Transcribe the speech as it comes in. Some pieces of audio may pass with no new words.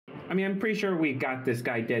I mean, I'm pretty sure we got this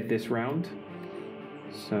guy dead this round.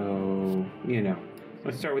 So, you know.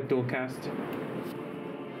 Let's start with dual cast.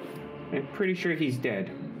 I'm pretty sure he's dead.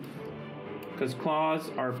 Because claws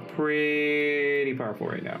are pretty powerful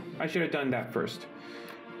right now. I should have done that first.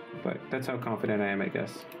 But that's how confident I am, I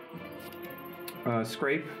guess.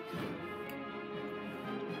 Scrape.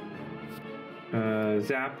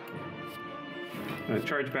 Zap.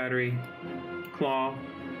 Charge battery. Claw.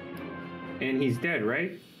 And he's dead,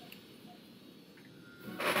 right?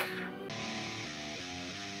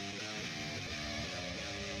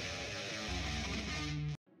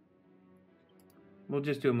 We'll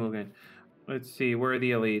just do a move again. Let's see, where are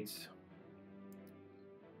the elites?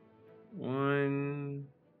 One.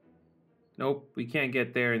 Nope, we can't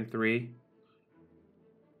get there in 3.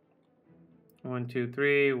 1, 2,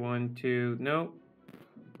 3. 1, 2. Nope.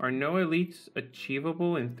 Are no elites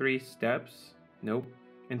achievable in 3 steps? Nope.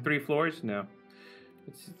 In 3 floors? No.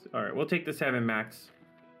 Alright, we'll take the 7 max.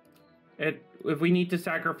 If we need to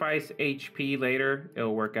sacrifice HP later,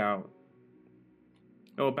 it'll work out.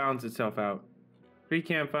 It'll balance itself out. 3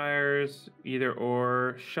 campfires, either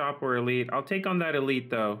or, shop or elite. I'll take on that elite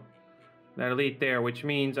though. That elite there, which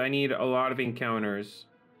means I need a lot of encounters.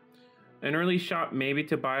 An early shop maybe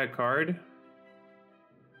to buy a card.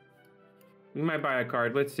 We might buy a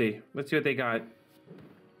card. Let's see. Let's see what they got.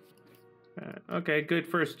 Okay, good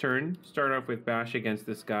first turn. Start off with bash against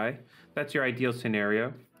this guy. That's your ideal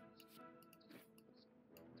scenario.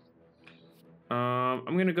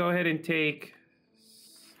 I'm gonna go ahead and take...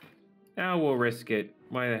 we'll risk it.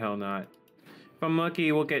 Why the hell not? If I'm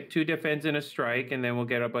lucky, we'll get 2 defends and a strike, and then we'll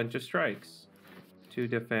get a bunch of strikes. 2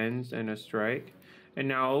 defends and a strike. And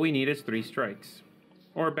now all we need is 3 strikes.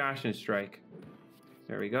 Or bash and strike.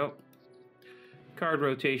 There we go. Card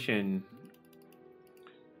rotation.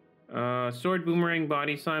 Sword boomerang,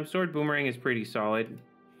 body slam. Sword boomerang is pretty solid.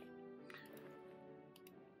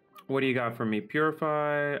 What do you got for me?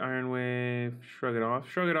 Purify, Iron Wave, Shrug It Off.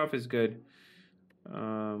 Shrug It Off is good.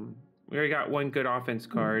 We already got 1 good offense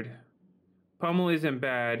card. Pummel isn't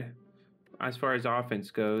bad as far as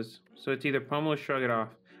offense goes. So it's either Pummel or Shrug It Off.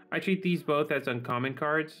 I treat these both as uncommon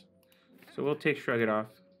cards. So we'll take Shrug It Off.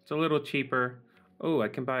 It's a little cheaper. Oh, I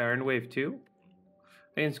can buy Iron Wave too?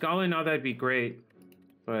 In Scotland, now that'd be great.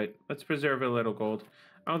 But let's preserve a little gold.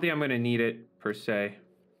 I don't think I'm going to need it, per se.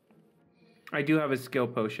 I do have a skill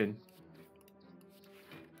potion.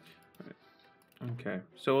 Okay,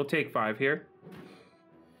 so we'll take 5 here.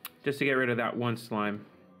 Just to get rid of that 1 slime.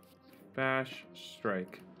 Bash,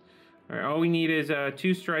 strike. Alright, all we need is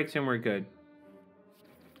 2 strikes and we're good.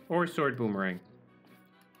 Or sword boomerang.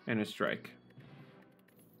 And a strike.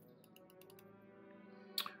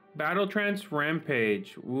 Battle Trance,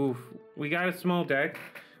 Rampage. Oof. We got a small deck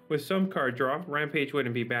with some card draw. Rampage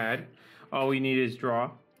wouldn't be bad. All we need is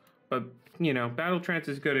draw. But, you know, Battle Trance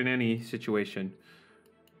is good in any situation.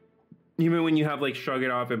 Even when you have, like, Shrug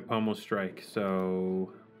It Off and Pummel Strike.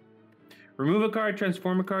 So... remove a card,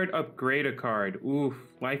 transform a card, upgrade a card. Oof.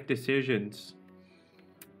 Life decisions.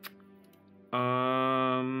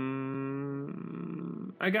 I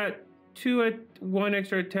got 1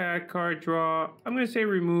 extra attack, card draw. I'm going to say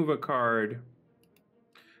remove a card.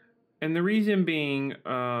 And the reason being,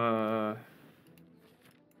 I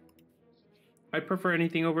prefer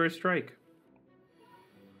anything over a strike.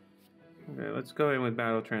 Okay, let's go in with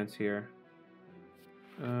Battle Trance here.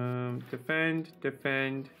 Defend,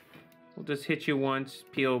 defend. We'll just hit you once,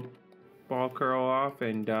 peel ball curl off,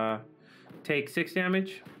 and take 6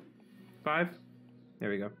 damage. 5. There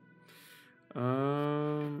we go.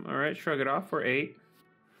 Alright, Shrug It Off for 8.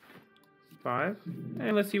 5.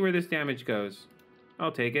 And let's see where this damage goes.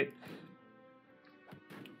 I'll take it.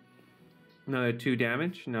 Another 2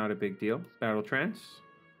 damage, not a big deal. Battle Trance.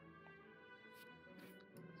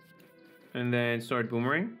 And then Sword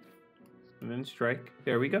Boomerang. And then Strike.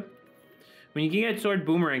 There we go. When you can get Sword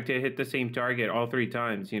Boomerang to hit the same target all 3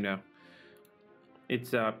 times, you know.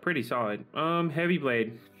 It's pretty solid. Heavy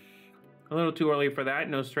Blade. A little too early for that.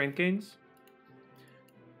 No strength gains.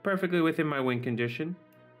 Perfectly within my win condition.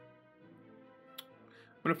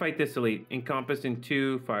 I'm going to fight this elite. Encompassed in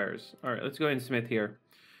 2 fires. Alright, let's go ahead and Smith here.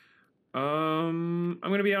 I'm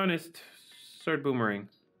going to be honest. Sword Boomerang.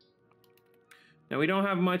 Now, we don't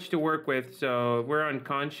have much to work with, so if we're on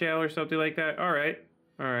Conch Shell or something like that, alright.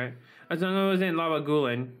 Alright. As long as it wasn't Lava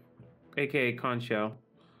Gulin, aka Conch Shell.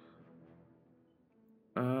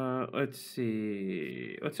 Let's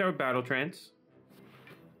see. Let's start with Battle Trance.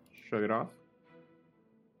 Shrug it off.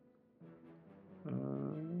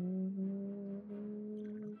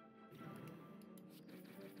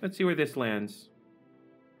 Let's see where this lands.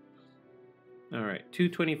 Alright,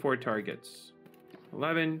 224 targets.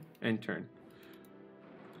 11, end turn.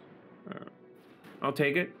 I'll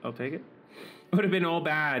take it. I'll take it. Would have been all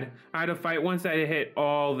bad. I had to fight once I hit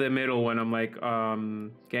all the middle one. I'm like,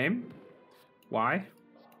 game? Why?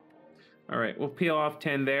 All right, we'll peel off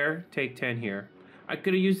 10 there. Take 10 here. I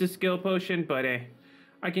could have used the skill potion, but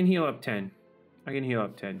I can heal up 10. I can heal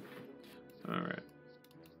up 10. All right.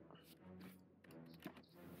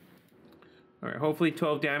 All right, hopefully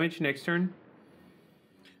 12 damage next turn.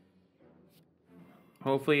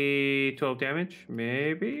 Hopefully 12 damage,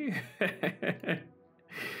 maybe?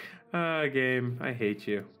 Game, I hate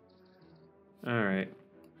you. All right.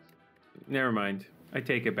 Never mind, I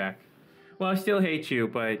take it back. Well, I still hate you,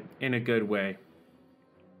 but in a good way.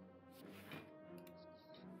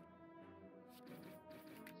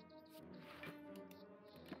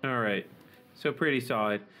 All right, so pretty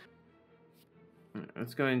solid.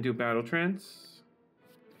 Let's go ahead and do battle trance.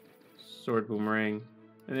 Sword boomerang.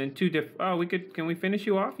 And then oh, can we finish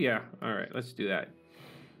you off? Yeah, all right, let's do that.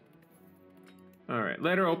 All right,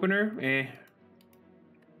 letter opener,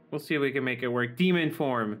 We'll see if we can make it work. Demon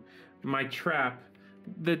form, my trap.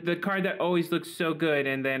 The card that always looks so good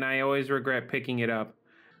and then I always regret picking it up.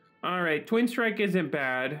 All right, Twin Strike isn't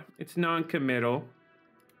bad. It's non-committal.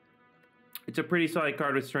 It's a pretty solid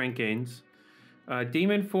card with strength gains.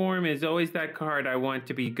 Demon form is always that card I want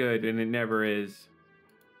to be good and it never is.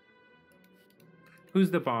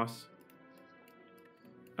 Who's the boss?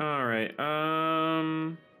 All right,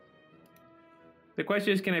 the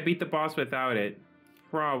question is, can I beat the boss without it?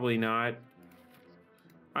 Probably not.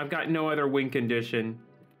 I've got no other win condition.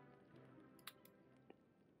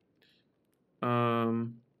 We're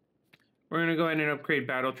gonna go ahead and upgrade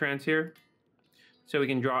Battle Trance here, so we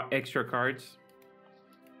can draw extra cards.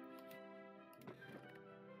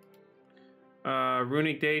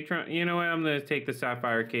 Runic Day, you know what? I'm gonna take the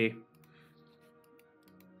Sapphire Key.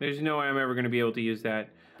 There's no way I'm ever gonna be able to use that.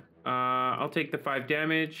 I'll take the 5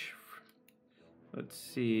 damage. Let's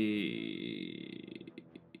see.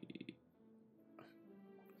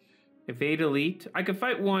 Evade Elite. I could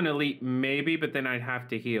fight one Elite maybe, but then I'd have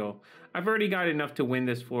to heal. I've already got enough to win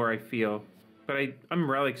this floor, I feel. But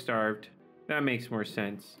I'm Relic Starved. That makes more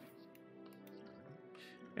sense.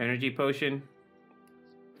 Energy Potion.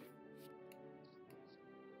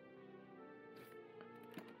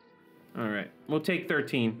 Alright, we'll take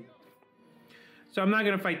 13. So I'm not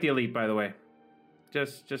going to fight the Elite, by the way.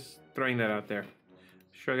 Just throwing that out there.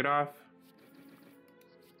 Shrug it off.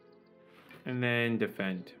 And then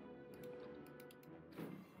defend.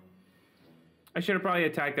 I should have probably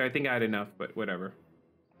attacked there. I think I had enough, but whatever.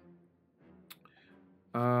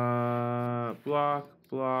 Block,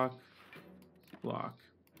 block, block.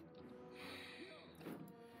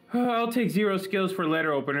 I'll take 0 skills for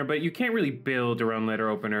letter opener, but you can't really build around letter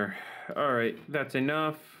opener. All right, that's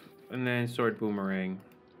enough. And then sword boomerang.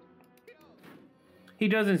 He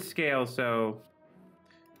doesn't scale, so...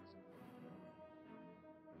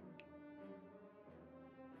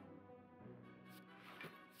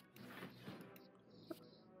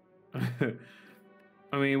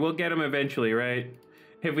 I mean, we'll get him eventually, right?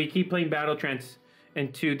 If we keep playing Battle Trance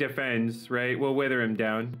and 2 defends, right? We'll wither him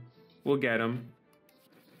down. We'll get him.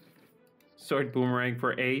 Sword boomerang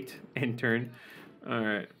for 8 end turn.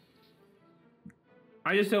 Alright.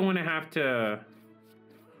 I just don't want to have to...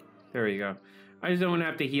 There we go. I just don't want to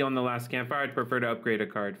have to heal on the last campfire. I'd prefer to upgrade a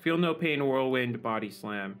card. Feel no pain, Whirlwind, Body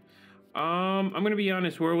Slam. I'm going to be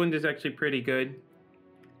honest, Whirlwind is actually pretty good.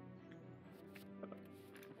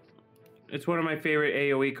 It's one of my favorite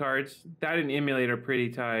AoE cards. That and Emulate are pretty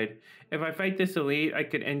tied. If I fight this Elite, I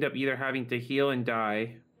could end up either having to heal and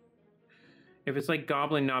die. If it's like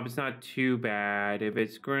Goblin Knob, it's not too bad. If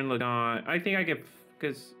it's Grinning, I think I could,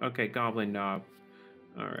 because, okay, Goblin Knob.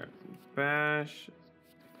 Alright, bash.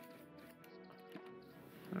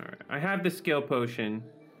 Alright, I have the skill potion.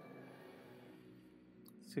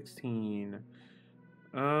 16.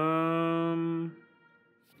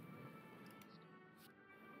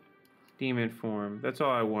 Demon form. That's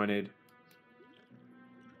all I wanted.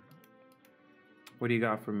 What do you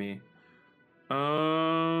got for me?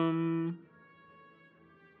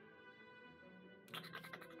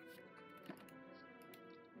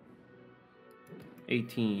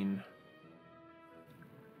 18.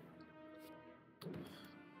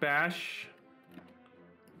 Bash.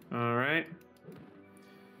 All right.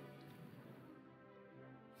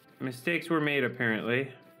 Mistakes were made,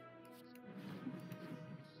 apparently.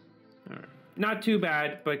 All right. Not too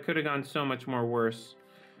bad, but could have gone so much more worse.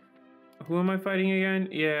 Who am I fighting again?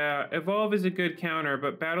 Yeah, Evolve is a good counter,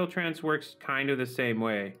 but Battle Trance works kind of the same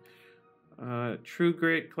way. True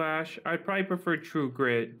Grit Clash. I'd probably prefer True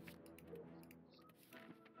Grit.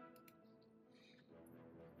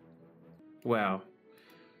 Wow.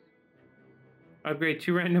 Upgrade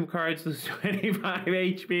 2 random cards, lose 25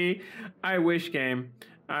 HP. I wish, game.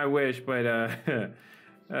 I wish, but I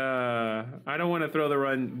don't want to throw the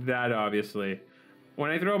run that obviously. When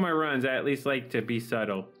I throw my runs, I at least like to be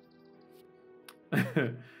subtle.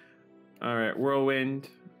 Alright, Whirlwind.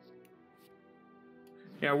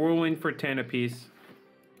 Yeah, Whirlwind for 10 apiece.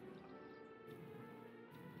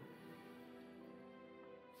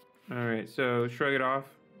 Alright, so Shrug It Off.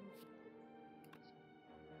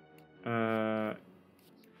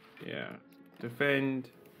 Yeah. Defend.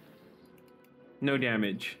 No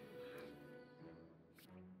damage.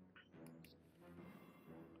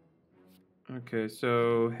 Okay,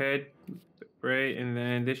 so head, right, and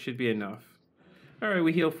then this should be enough. Alright,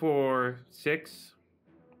 we heal for 6.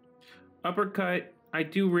 Uppercut. I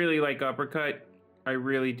do really like Uppercut. I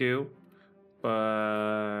really do.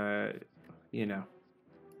 But, you know.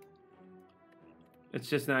 It's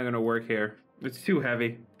just not going to work here. It's too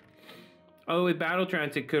heavy. Oh, with Battle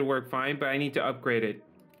Trance it could work fine, but I need to upgrade it.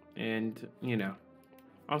 And, you know.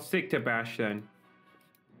 I'll stick to Bash then.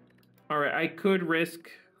 Alright, I could risk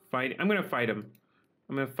fight. I'm going to fight him.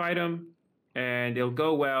 I'm going to fight him. And it'll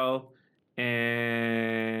go well.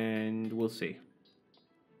 And we'll see.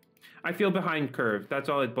 I feel behind curve. That's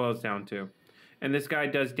all it boils down to. And this guy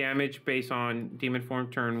does damage based on Demon Form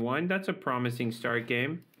turn 1. That's a promising start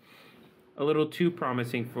game. A little too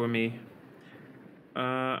promising for me.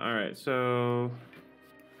 Alright, so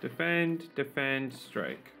defend, defend,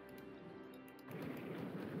 strike.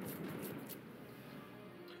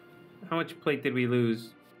 How much plate did we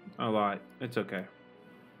lose? A lot. It's okay.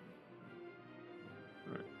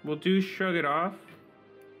 All right. We'll do Shrug It Off.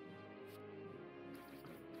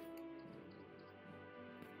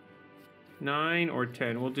 Nine or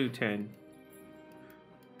 10. We'll do 10.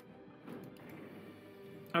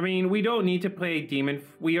 I mean, we don't need to play Demon.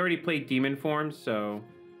 We already played Demon Forms, so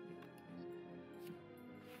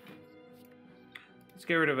let's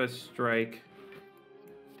get rid of a strike.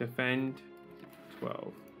 Defend.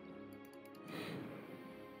 12.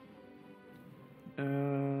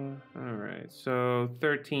 Alright, so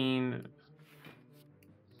 13.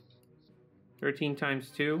 13 times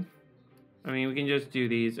 2. I mean, we can just do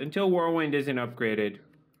these until Whirlwind isn't upgraded,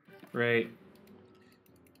 right?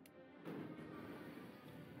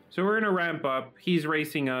 So we're gonna ramp up. He's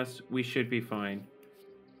racing us. We should be fine.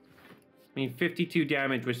 I mean, 52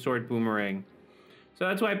 damage with Sword Boomerang. So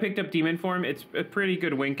that's why I picked up Demon Form. It's a pretty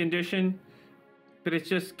good win condition, but it's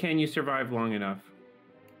just, can you survive long enough?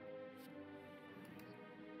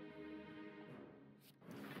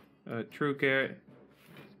 True Care.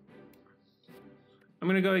 I'm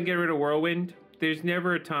gonna go and get rid of Whirlwind. There's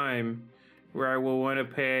never a time where I will want to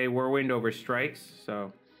pay Whirlwind over strikes,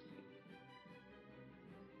 so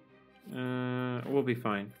we'll be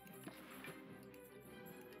fine.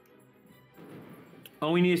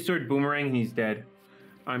 All we need is Sword Boomerang and he's dead.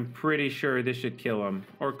 I'm pretty sure this should kill him.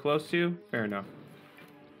 Or close to. Fair enough.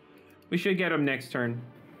 We should get him next turn.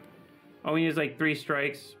 All we need is like 3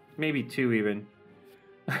 strikes. Maybe 2 even.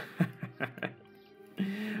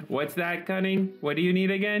 What's that, Cunning? What do you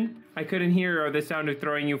need again? I couldn't hear the sound of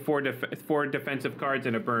throwing you 4 defensive cards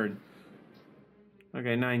and a burn.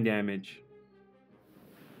 Okay, 9 damage.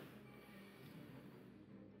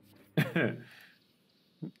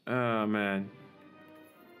 Oh, man.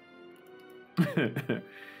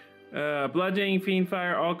 Bludgeoning,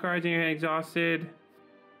 Fiendfire, all cards in your hand exhausted.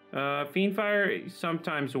 Fiendfire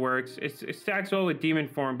sometimes works. It stacks well with Demon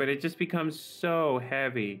Form, but it just becomes so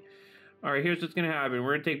heavy. Alright, here's what's gonna happen.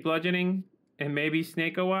 We're gonna take Bludgeoning and maybe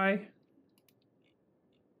Snake OI.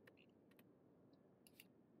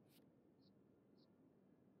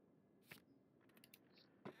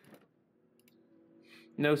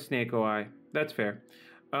 No Snake OI. That's fair.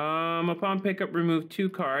 Upon pickup, remove 2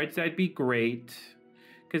 cards. That'd be great.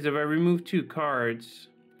 Because if I remove 2 cards,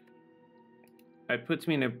 that puts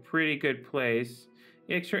me in a pretty good place.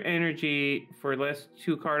 Extra energy for less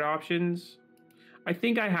 2 card options. I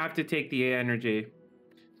think I have to take the energy.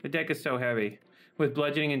 The deck is so heavy. With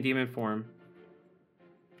Bludgeoning and Demon Form.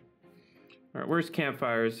 Alright, where's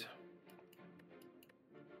Campfires?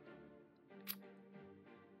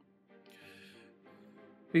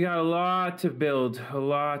 We got a lot to build. A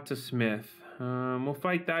lot to smith. We'll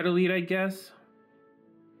fight that elite, I guess.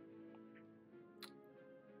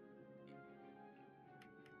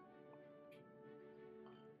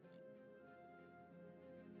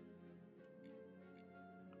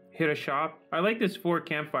 Hit a shop. I like this 4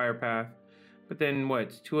 campfire path. But then what?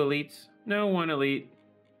 It's 2 elites? No, 1 elite.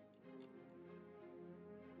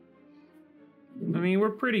 I mean,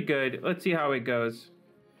 we're pretty good. Let's see how it goes.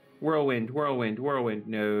 Whirlwind, whirlwind, whirlwind.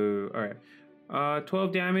 No. All right.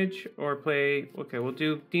 12 damage or play. Okay, we'll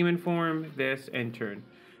do demon form, this, and turn.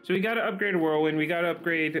 So we got to upgrade a whirlwind. We got to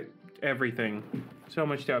upgrade everything. So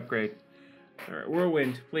much to upgrade. All right,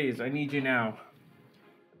 whirlwind, please. I need you now.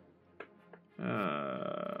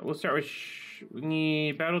 We'll start with. We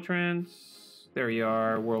need battle trance. There you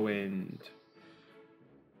are, whirlwind.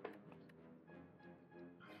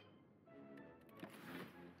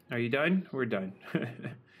 Are you done? We're done.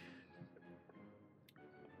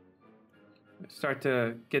 Start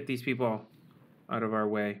to get these people out of our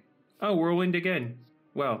way. Oh, whirlwind again.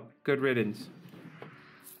 Well, good riddance.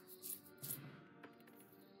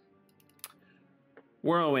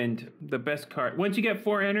 Whirlwind, the best card. Once you get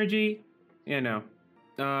 4 energy, you know.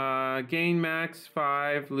 Gain max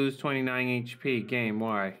 5, lose 29 HP. Game,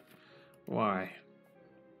 why? Why?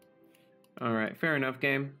 Alright, fair enough,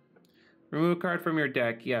 game. Remove a card from your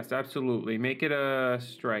deck. Yes, absolutely. Make it a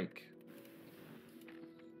strike.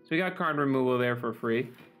 So we got card removal there for free.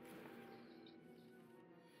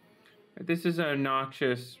 This is an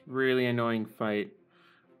obnoxious, really annoying fight.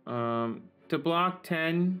 To block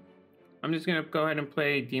 10, I'm just going to go ahead and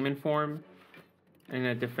play Demon Form and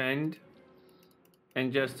a defend.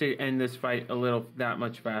 And just to end this fight that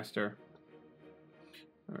much faster.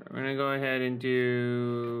 All right, we're going to go ahead and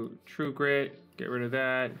do True Grit. Get rid of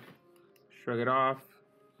that. Shrug it off.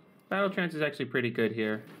 Battle Trance is actually pretty good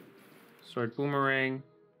here. Sword Boomerang.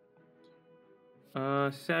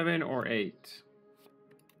 7 or 8.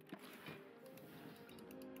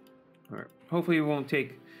 Alright. Hopefully we won't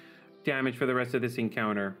take damage for the rest of this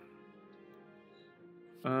encounter.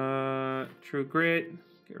 True Grit.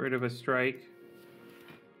 Get rid of a strike.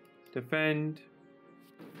 Defend.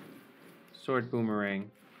 Sword Boomerang.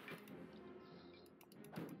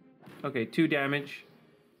 Okay, 2 damage.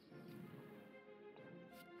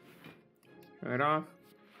 Turn it off.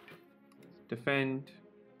 Defend.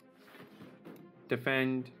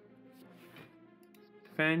 Defend.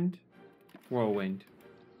 Defend. Whirlwind.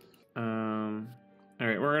 Alright,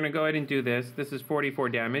 we're gonna go ahead and do this. This is 44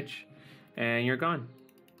 damage. And you're gone.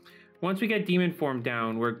 Once we get Demon Form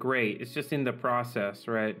down, we're great. It's just in the process,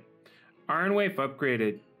 right? Iron Wave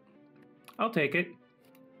upgraded. I'll take it.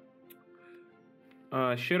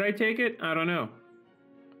 Should I take it? I don't know.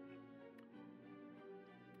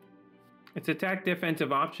 It's attack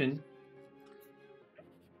defensive option.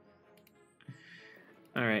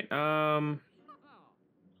 Alright,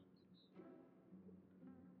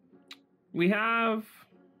 we have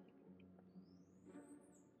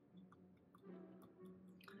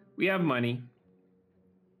money.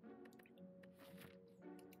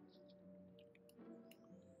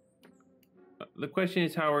 The question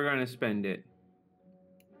is how we're going to spend it.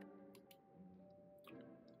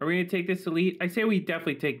 Are we going to take this elite? I say we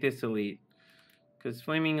definitely take this elite. Because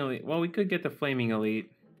Flaming Elite... Well, we could get the Flaming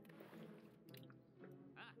Elite.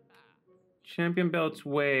 Champion Belt's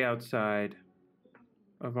way outside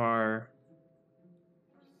of our...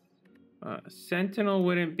 Sentinel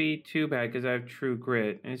wouldn't be too bad because I have True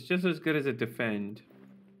Grit. And it's just as good as a Defend.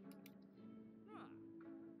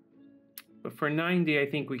 But for 90, I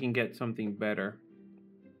think we can get something better.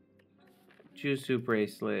 Jutsu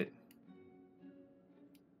Bracelet.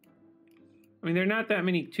 I mean, there are not that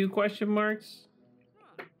many 2 question marks.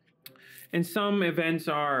 And some events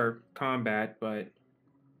are combat, but...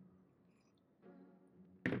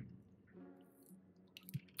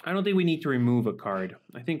 I don't think we need to remove a card.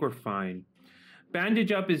 I think we're fine.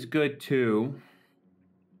 Bandage Up is good too.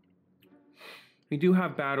 We do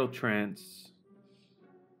have Battle Trance.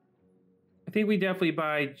 I think we definitely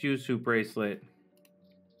buy Jutsu Bracelet.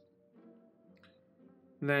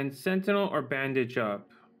 Then Sentinel or Bandage Up.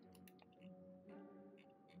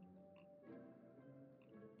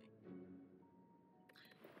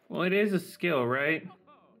 Well, it is a skill, right?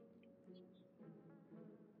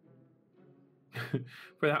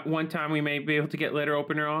 For that one time we may be able to get Letter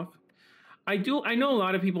Opener off. I know a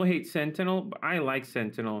lot of people hate Sentinel, but I like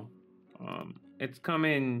Sentinel. It's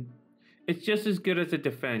just as good as a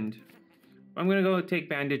Defend. I'm gonna go take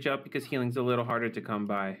Bandage Up because healing's a little harder to come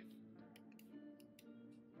by.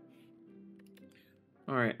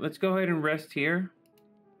 Alright, let's go ahead and rest here.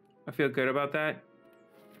 I feel good about that.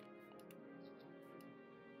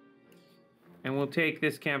 And we'll take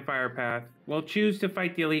this campfire path. We'll choose to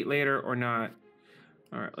fight the elite later or not.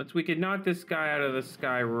 Alright, we could knock this guy out of the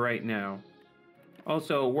sky right now.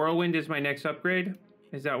 Also, Whirlwind is my next upgrade.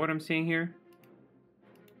 Is that what I'm seeing here?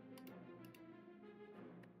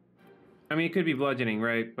 I mean, it could be Bludgeoning,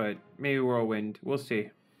 right? But maybe Whirlwind. We'll see.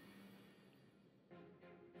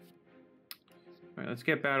 Alright, let's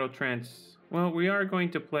get Battle Trance. Well, we are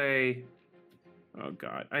going to play Oh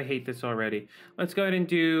god, I hate this already. Let's go ahead and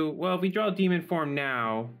do... Well, if we draw Demon Form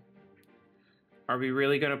now, are we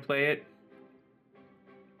really going to play it?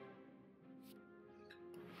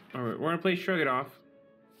 Alright, we're going to play Shrug It Off.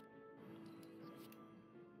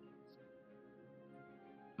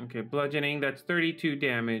 Okay, bludgeoning, that's 32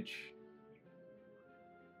 damage.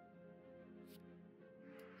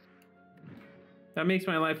 That makes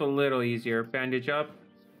my life a little easier. Bandage up.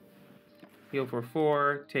 Heal for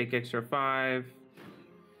 4. Take extra 5.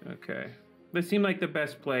 Okay. This seemed like the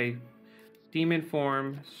best play. Demon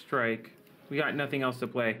Form, Strike. We got nothing else to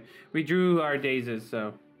play. We drew our dazes,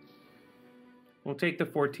 so... We'll take the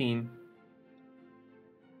 14.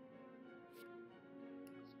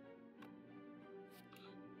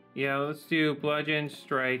 Yeah, let's do Bludgeon,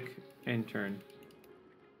 Strike, and turn.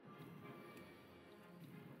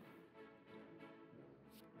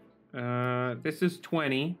 This is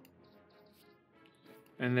 20.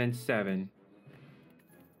 And then 7.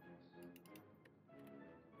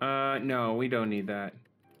 No, we don't need that.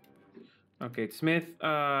 Okay, Smith,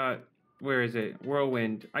 where is it?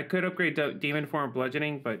 Whirlwind. I could upgrade the Demon Form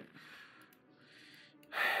Bludgeoning, but...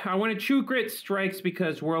 I want to True Grit strikes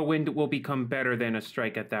because Whirlwind will become better than a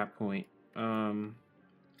strike at that point.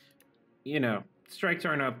 You know, strikes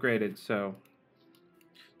aren't upgraded, so...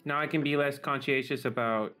 Now I can be less conscientious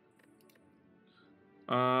about...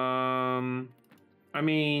 I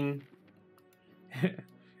mean...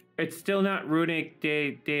 it's still not Runic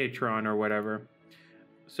Deatron or whatever.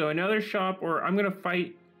 So another shop, or I'm going to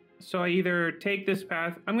fight... So I either take this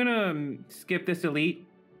path... I'm going to skip this elite...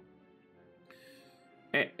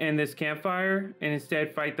 and this campfire, and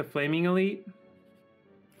instead fight the flaming elite.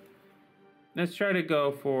 Let's try to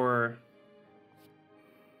go for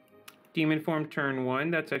Demon Form turn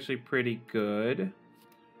 1. That's actually pretty good.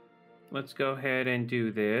 Let's go ahead and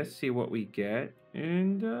do this, see what we get.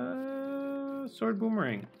 And Sword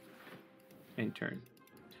Boomerang. And turn.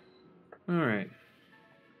 Alright.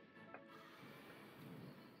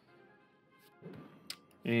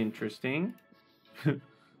 Interesting.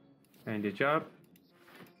 Bandage up.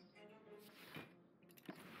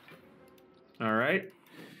 All right.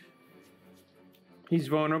 He's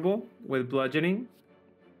vulnerable with bludgeoning.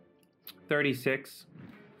 36.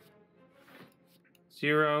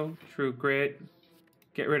 0. True Grit.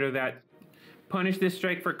 Get rid of that. Punish this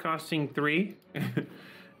strike for costing 3.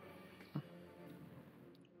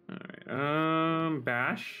 All right.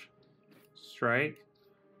 Bash. Strike.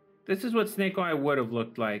 This is what Snake Eye would have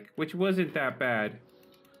looked like, which wasn't that bad.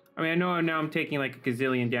 I mean, I know now I'm taking like a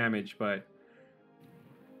gazillion damage, but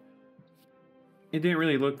it didn't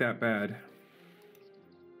really look that bad.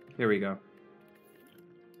 Here we go.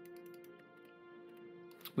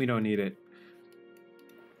 We don't need it.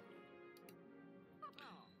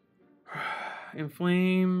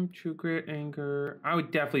 Inflame, True Grit, Anger. I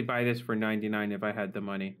would definitely buy this for 99 if I had the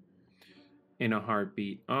money. In a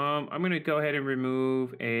heartbeat. I'm gonna go ahead and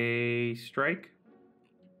remove a strike.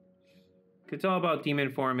 It's all about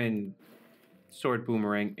Demon Form and Sword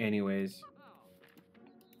Boomerang anyways.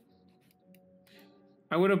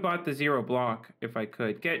 I would have bought the 0 block if I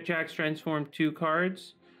could. Get Jax transform 2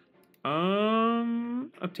 cards.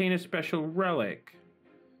 Obtain a special relic.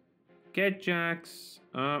 Get Jax.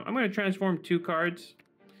 I'm going to transform 2 cards.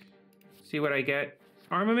 See what I get.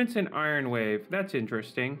 Armaments and Iron Wave. That's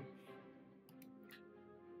interesting.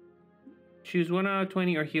 Choose 1 out of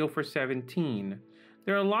 20 or heal for 17.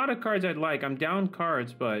 There are a lot of cards I'd like. I'm down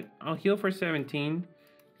cards, but I'll heal for 17.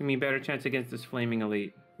 Give me a better chance against this Flaming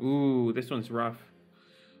Elite. Ooh, this one's rough.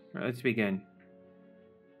 All right, let's begin.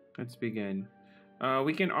 Let's begin.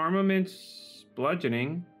 We can Armaments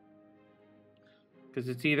Bludgeoning. Because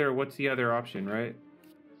it's either... What's the other option, right?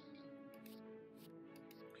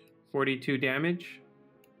 42 damage.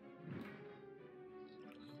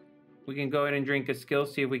 We can go ahead and drink a skill,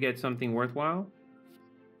 see if we get something worthwhile.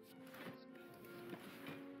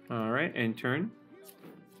 Alright, and turn.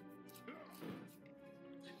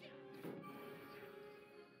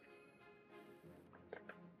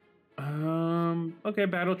 Okay,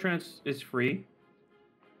 Battle Trance is free.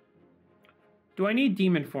 Do I need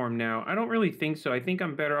Demon Form now? I don't really think so. I think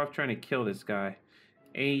I'm better off trying to kill this guy.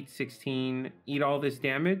 8, 16, eat all this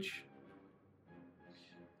damage.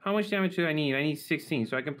 How much damage do I need? I need 16,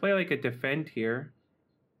 so I can play like a defend here.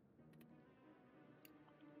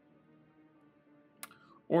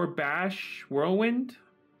 Or bash Whirlwind.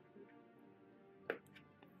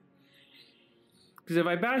 Because if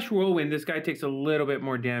I bash Whirlwind, this guy takes a little bit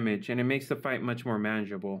more damage, and it makes the fight much more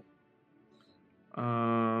manageable.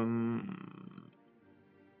 I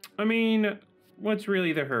mean, what's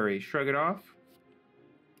really the hurry? Shrug it off.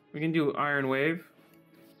 We can do Iron Wave.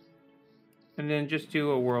 And then just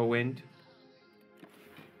do a whirlwind.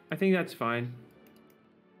 I think that's fine.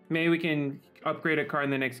 Maybe we can upgrade a card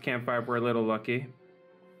in the next campfire if we're a little lucky.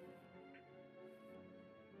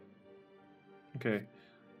 Okay.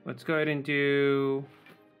 Let's go ahead and do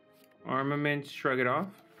armament, shrug it off.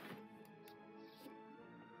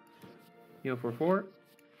 Heal for 4.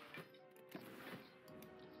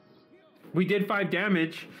 We did 5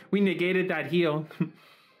 damage. We negated that heal.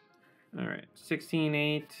 All right,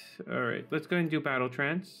 16-8. All right, let's go ahead and do battle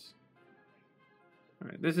trance. All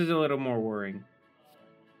right, this is a little more worrying.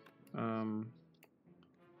 So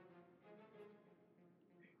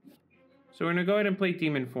we're gonna go ahead and play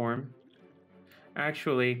demon form.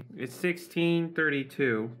 Actually, it's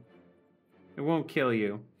 16-32. It won't kill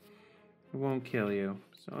you. It won't kill you.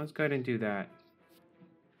 So let's go ahead and do that.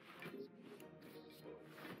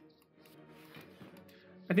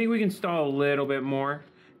 I think we can stall a little bit more,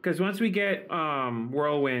 because once we get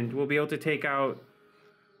Whirlwind, we'll be able to take out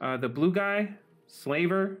the blue guy,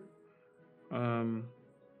 Slaver.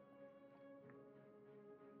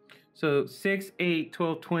 So 6, 8,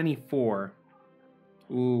 12, 24.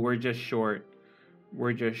 Ooh, we're just short.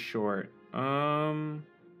 We're just short.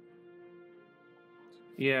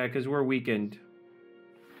 Yeah, because we're weakened.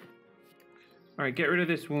 All right, get rid of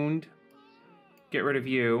this wound. Get rid of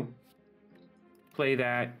you. Play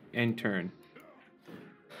that and turn.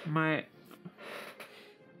 All right,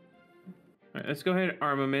 let's go ahead.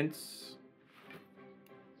 Armaments.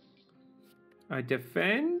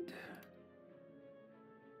 Defend.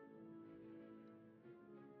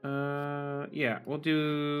 Yeah, we'll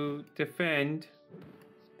do defend,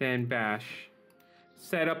 then bash.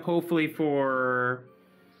 Set up hopefully for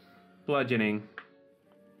bludgeoning.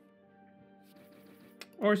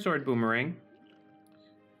 Or sword boomerang.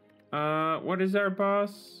 What is our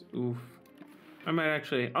boss? Oof. I might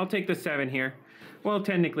actually, I'll take the 7 here. Well,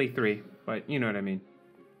 technically 3, but you know what I mean.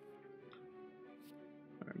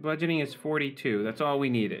 Right, bludgeoning is 42. That's all we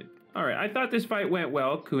needed. All right, I thought this fight went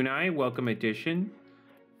well. Kunai, welcome addition.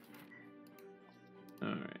 All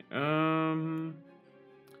right.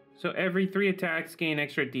 So every 3 attacks gain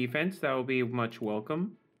extra defense. That will be much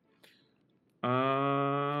welcome.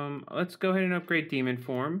 Let's go ahead and upgrade demon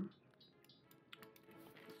form.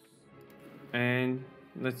 And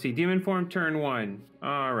let's see, demon form turn 1.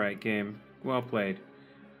 All right, game. Well played.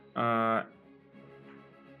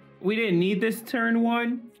 We didn't need this turn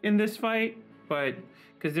 1 in this fight, but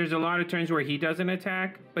because there's a lot of turns where he doesn't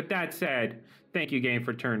attack. But that said, thank you, game,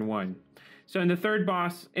 for turn 1. So in the third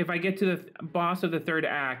boss, if I get to the boss of the 3rd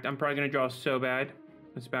act, I'm probably going to draw so bad.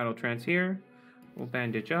 Let's battle trance here. We'll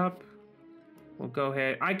bandage up. We'll go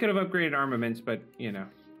ahead. I could have upgraded armaments, but, you know.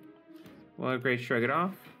 We'll upgrade shrug it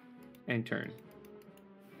off and turn.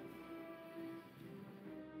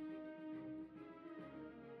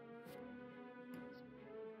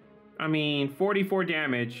 I mean, 44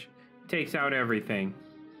 damage takes out everything.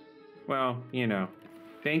 Well, you know.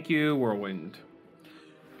 Thank you, Whirlwind.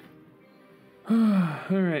 All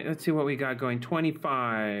right, let's see what we got going.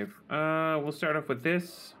 25. We'll start off with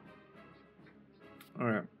this. All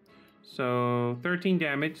right. So 13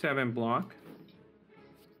 damage, 7 block.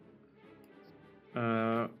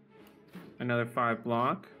 Another 5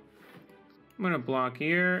 block. I'm gonna block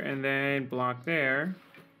here and then block there.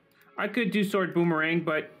 I could do sword boomerang,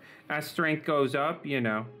 but as strength goes up, you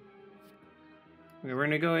know. Okay, we're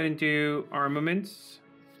gonna go ahead and do armaments.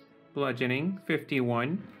 Bludgeoning,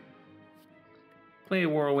 51. Play a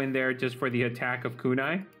whirlwind there just for the attack of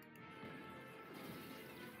kunai.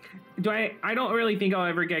 I don't really think I'll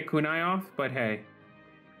ever get kunai off, but hey.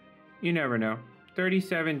 You never know.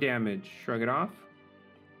 37 damage. Shrug it off.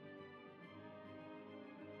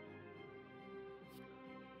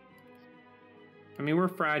 I mean, we're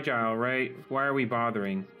fragile, right? Why are we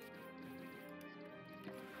bothering?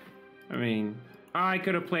 I mean, I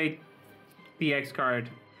could have played the X card.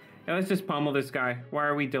 Now let's just pummel this guy. Why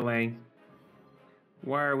are we delaying?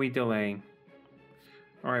 Why are we delaying?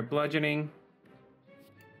 All right, bludgeoning.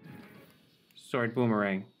 Sword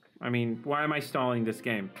boomerang. I mean, why am I stalling this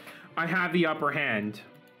game? I have the upper hand.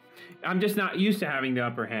 I'm just not used to having the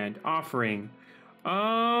upper hand. Offering.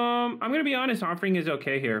 I'm gonna be honest, offering is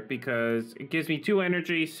okay here because it gives me 2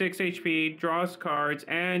 energy, 6 HP, draws cards,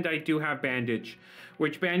 and I do have bandage,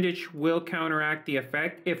 which bandage will counteract the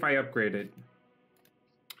effect if I upgrade it.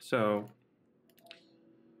 So,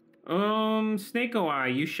 Snake Eye,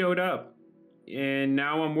 you showed up, and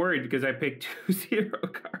now I'm worried because I picked 2 0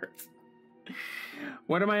 cards.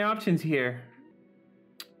 What are my options here?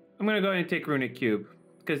 I'm gonna go ahead and take Runic Cube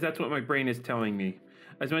because that's what my brain is telling me.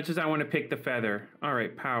 As much as I want to pick the feather. All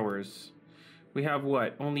right, powers. We have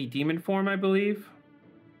what? Only demon form, I believe.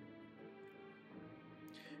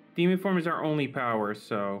 Demon form is our only power,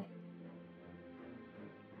 so...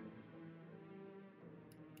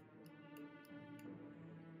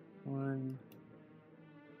 One...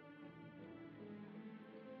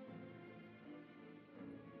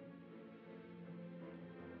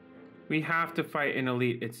 We have to fight an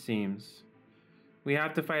elite, it seems. We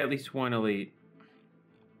have to fight at least one elite.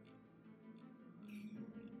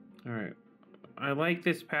 Alright. I like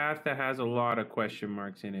this path that has a lot of question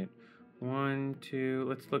marks in it. 1, 2...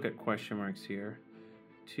 Let's look at question marks here.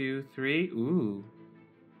 2, 3... Ooh.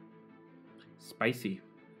 Spicy.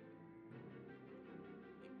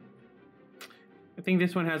 I think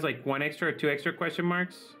this one has like 1 extra or 2 extra question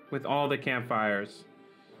marks with all the campfires.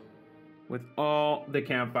 With all the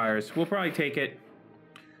campfires. We'll probably take it.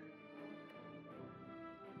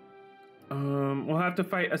 We'll have to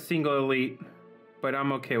fight a single elite, but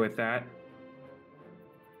I'm okay with that.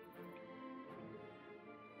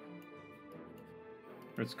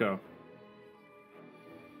 Let's go.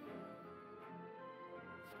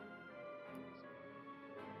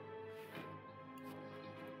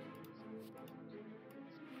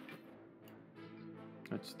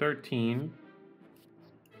 That's 13.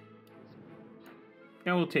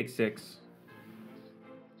 Yeah, we'll take 6.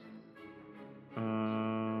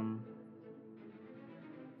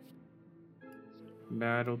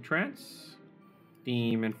 Battle trance.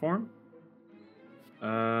 Demon form.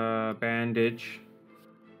 Bandage.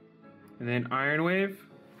 And then Iron Wave.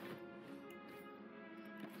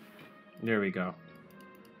 There we go.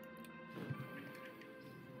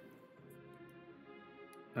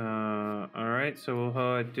 Alright, so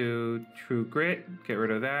we'll do True Grit. Get rid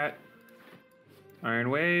of that. Iron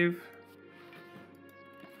Wave.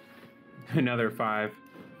 Another 5.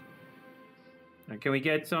 Can we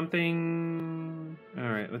get something?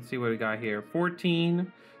 Alright, let's see what we got here.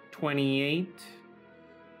 14, 28.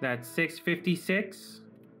 That's 656.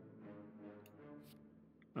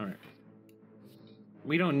 Alright.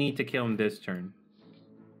 We don't need to kill him this turn.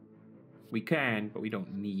 We can, but we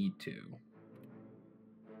don't need to.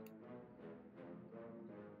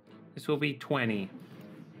 This will be 20.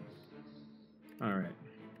 Alright.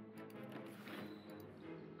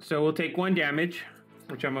 So we'll take 1 damage,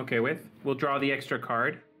 which I'm okay with. We'll draw the extra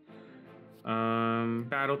card.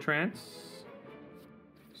 Battle Trance.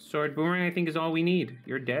 Sword Boomerang, I think, is all we need.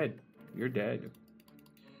 You're dead. You're dead.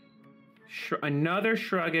 Another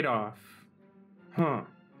Shrug It Off. Huh.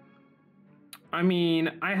 I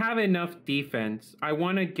mean, I have enough defense. I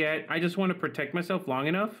just want to protect myself long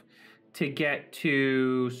enough to get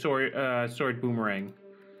to Sword Boomerang.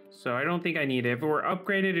 So I don't think I need it. If it were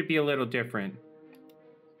upgraded, it'd be a little different.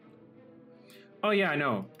 Oh yeah,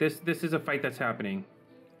 no. This is a fight that's happening.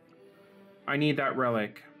 I need that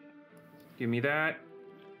relic. Give me that.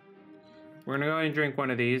 We're gonna go ahead and drink one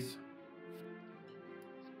of these.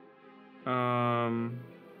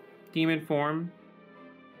 Demon form.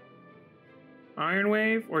 Iron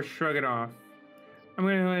Wave or Shrug It Off? I'm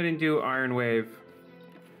gonna go ahead and do Iron Wave.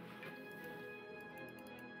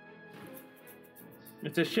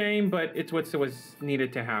 It's a shame, but it's what was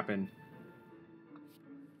needed to happen.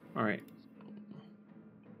 Alright.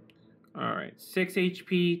 Alright. 6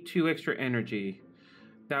 HP, 2 extra energy.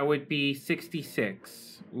 That would be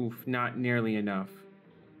 66. Oof, not nearly enough.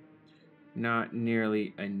 Not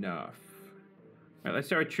nearly enough. Alright, let's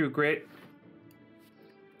start with True Grit.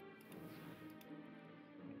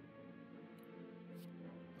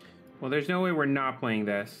 Well, there's no way we're not playing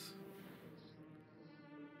this.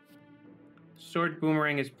 Sword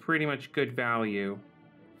Boomerang is pretty much good value.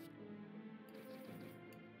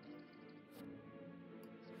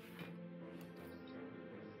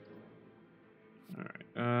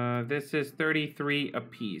 Alright, this is 33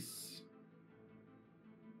 apiece.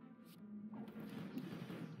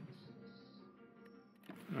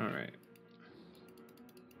 Alright.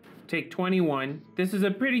 Take 21. This is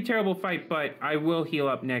a pretty terrible fight, but I will heal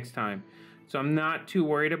up next time. So I'm not too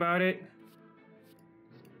worried about it.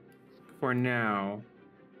 For now.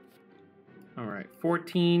 Alright,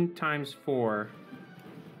 14 times 4.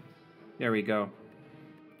 There we go.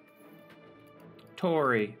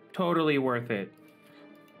 Tori, totally worth it.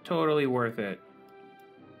 Totally worth it.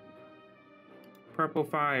 Purple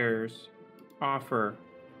Fires. Offer.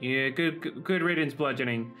 Yeah, good riddance,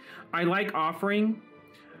 bludgeoning. I like offering,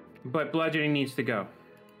 but bludgeoning needs to go.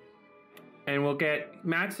 And we'll get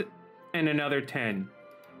max and another 10.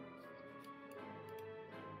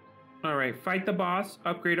 Alright, fight the boss,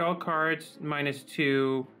 upgrade all cards,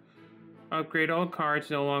 -2. Upgrade all cards,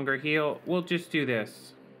 no longer heal. We'll just do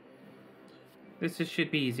this. Should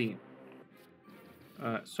be easy.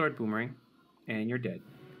 Sword Boomerang, and you're dead.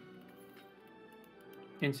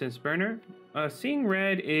 Incense Burner, Seeing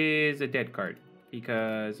red is a dead card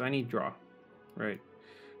because I need draw. Right.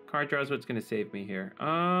 Card draw is what's going to save me here.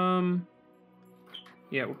 Yeah,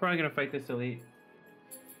 we're probably going to fight this elite.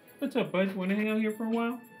 What's up, bud? Want to hang out here for a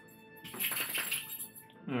while?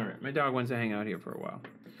 Alright, my dog wants to hang out here for a while.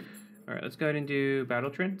 Alright, let's go ahead and do Battle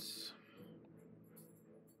Trance.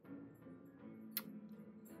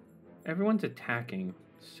 Everyone's attacking.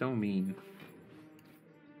 So mean.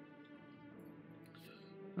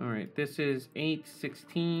 Alright, this is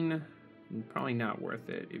 8-16. Probably not worth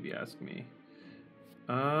it, if you ask me.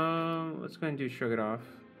 Let's go ahead and do Shrug It Off.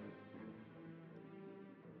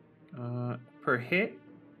 Per hit,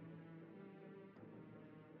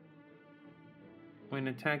 when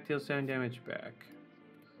attack deals 7 damage back.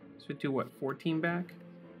 So do what, 14 back?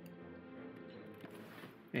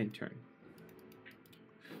 And turn.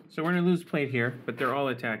 So we're gonna lose plate here, but they're all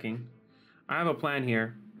attacking. I have a plan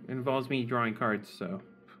here. It involves me drawing cards, so.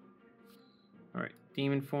 Alright,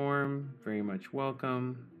 Demon Form, very much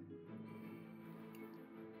welcome.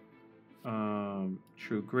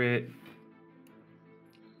 True Grit.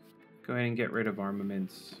 Go ahead and get rid of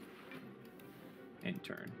armaments. And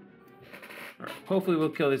turn. Alright, hopefully we'll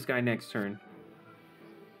kill this guy next turn.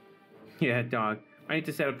 Yeah, dog. I need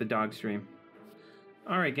to set up the dog stream.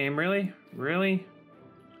 Alright, game, really? Really?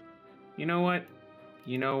 You know what?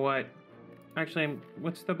 You know what? Actually,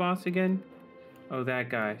 what's the boss again? Oh, that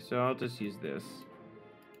guy. So I'll just use this.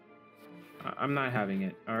 I'm not having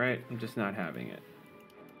it, alright? I'm just not having it.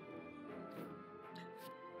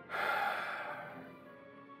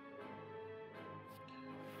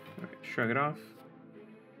 Alright, Shrug It Off.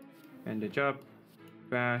 Bandage up.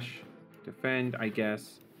 Bash. Defend, I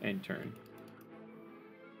guess. And turn.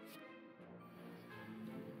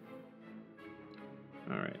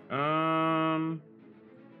 Alright,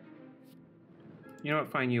 you know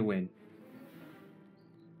what? Fine, you win.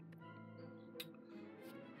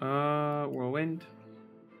 Whirlwind.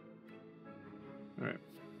 Alright.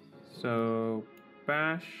 So,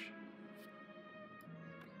 bash.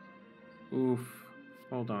 Oof.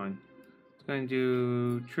 Hold on. It's going to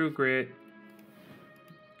do True Grit.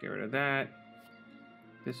 Get rid of that.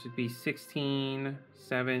 This would be 16,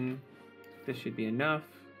 7. This should be enough.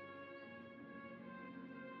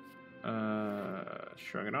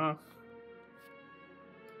 Shrug It Off.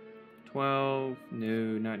 12.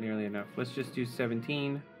 No, not nearly enough. Let's just do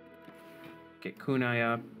 17. Get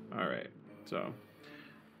Kunai up. Alright, so.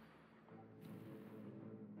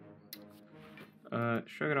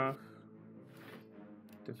 Shrug It Off.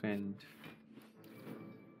 Defend.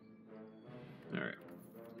 Alright.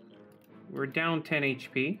 We're down 10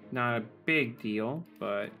 HP. Not a big deal,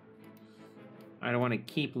 but I don't want to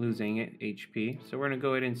keep losing it HP. So we're going to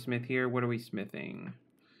go ahead and smith here. What are we smithing?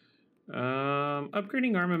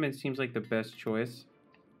 Upgrading armament seems like the best choice.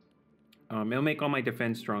 It'll make all my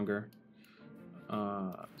defense stronger.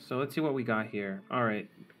 So let's see what we got here. Alright.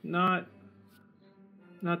 Not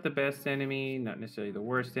the best enemy. Not necessarily the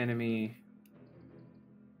worst enemy.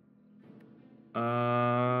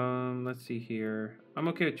 Let's see here. I'm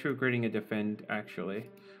okay with True Gritting a defend, actually.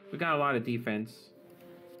 We got a lot of defense.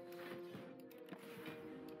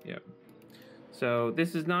 Yep. So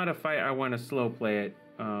this is not a fight I want to slow play it.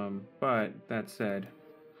 But that said,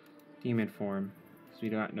 Demon Form. So we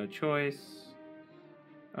got no choice.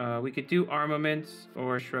 We could do armaments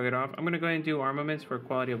or Shrug It Off. I'm gonna go ahead and do armaments for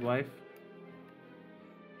quality of life.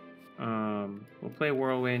 We'll play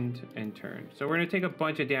Whirlwind and turn. So we're gonna take a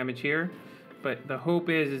bunch of damage here, but the hope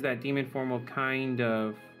is that Demon Form will kind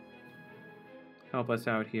of help us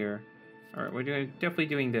out here. All right, we're definitely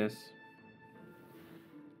doing this.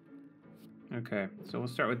 Okay, so we'll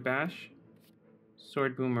start with Bash.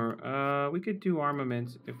 Sword Boomer. We could do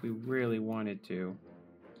armaments if we really wanted to.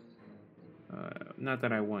 Not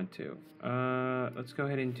that I want to. Let's go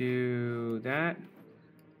ahead and do that.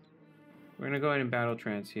 We're gonna go ahead and Battle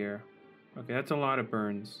Trance here. Okay, that's a lot of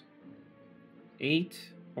burns. 8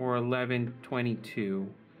 or 11, 22.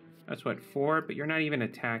 That's what, 4? But you're not even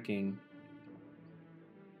attacking.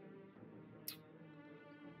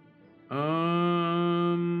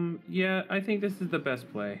 Yeah, I think this is the best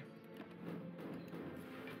play.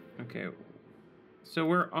 Okay, so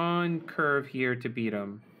we're on curve here to beat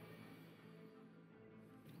him.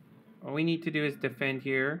 All we need to do is defend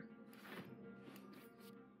here.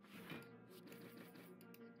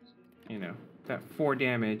 You know, that 4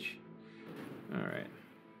 damage. Alright.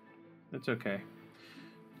 That's okay.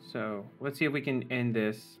 So, let's see if we can end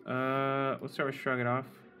this. Let's start with Shrug It Off.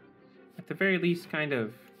 At the very least, kind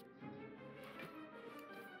of...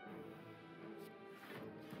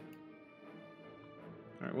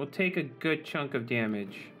 Alright, we'll take a good chunk of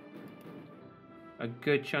damage. a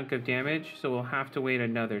good chunk of damage, so we'll have to wait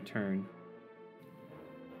another turn.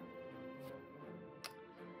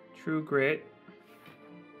 True Grit.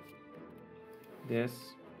 This.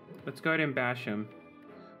 Let's go ahead and bash him.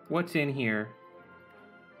 What's in here?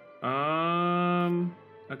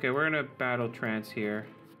 Okay, we're gonna battle trance here.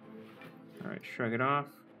 Alright, shrug it off.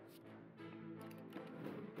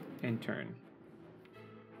 And turn.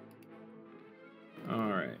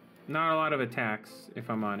 Alright. Not a lot of attacks, if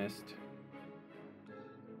I'm honest.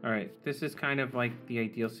 Alright, this is kind of like the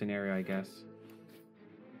ideal scenario, I guess.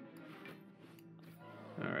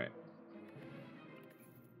 Alright.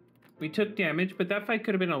 We took damage, but that fight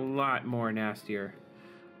could have been a lot more nastier.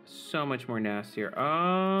 So much more nastier.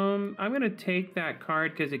 I'm gonna take that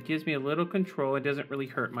card because it gives me a little control. It doesn't really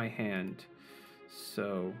hurt my hand.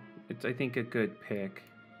 So, it's, I think, a good pick.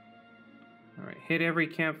 Alright, hit every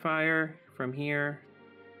campfire from here.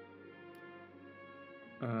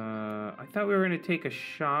 I thought we were going to take a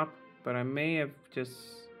shop, but I may have just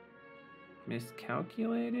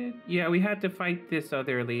miscalculated. Yeah, we had to fight this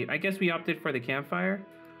other elite. I guess we opted for the campfire.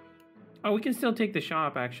 Oh, we can still take the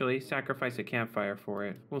shop, actually. Sacrifice a campfire for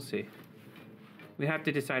it. We'll see. We have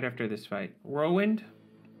to decide after this fight. Whirlwind.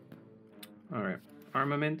 Alright.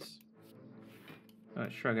 Armaments.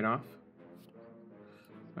 Shrug it off.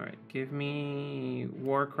 Alright, give me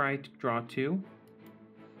Warcry to draw 2.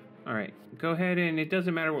 Alright, go ahead and it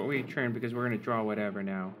doesn't matter what we turn because we're going to draw whatever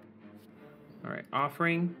now. Alright,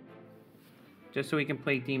 Offering. Just so we can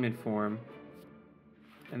play Demon Form.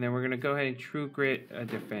 And then we're going to go ahead and True Grit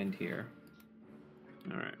Defend here.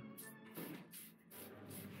 Alright.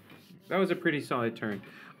 That was a pretty solid turn.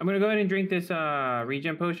 I'm going to go ahead and drink this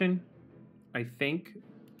regen potion. I think.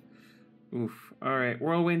 Oof. Alright,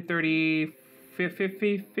 Whirlwind 30...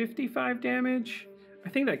 55 damage. I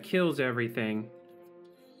think that kills everything.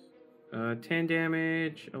 10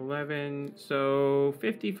 damage, 11. So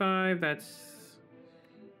 55, that's...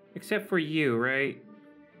 Except for you, right?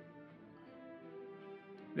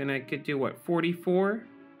 Then I could do, what, 44?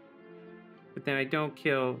 But then I don't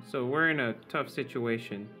kill, so we're in a tough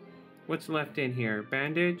situation. What's left in here?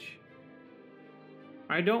 Bandage?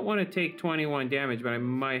 I don't want to take 21 damage, but I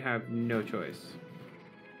might have no choice.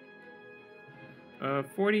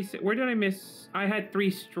 46. Where did I miss? I had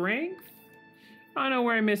 3 strength? I don't know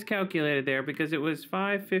where I miscalculated there because it was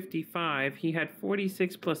 555. He had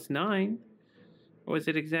 46 plus 9. Or was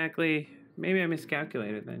it exactly? Maybe I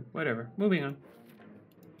miscalculated then. Whatever. Moving on.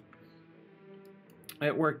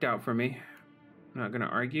 It worked out for me. I'm not going to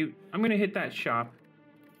argue. I'm going to hit that shop.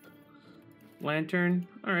 Lantern.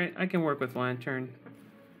 Alright, I can work with Lantern.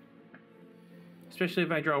 Especially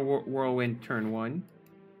if I draw Whirlwind turn 1.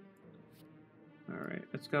 Alright,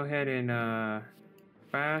 let's go ahead and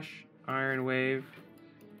bash, Iron Wave,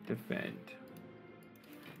 defend.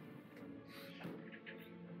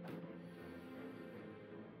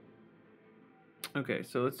 Okay,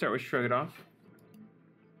 so let's start with Shrug It Off.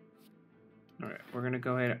 Alright, we're going to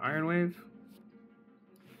go ahead and Iron Wave.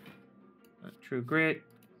 True Grit.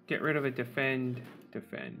 Get rid of a defend,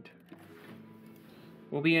 defend.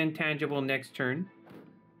 We'll be intangible next turn.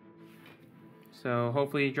 So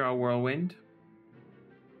hopefully you draw Whirlwind.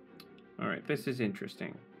 Alright, this is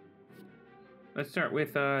interesting. Let's start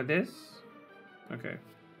with this. Okay.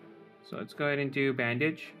 So let's go ahead and do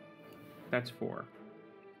Bandage. That's 4.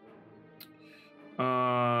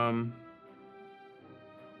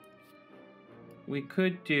 We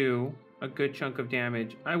could do a good chunk of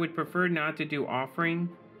damage. I would prefer not to do Offering.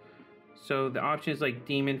 So the options like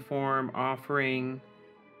Demon Form, Offering.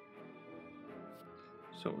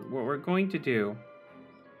 So what we're going to do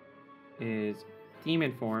is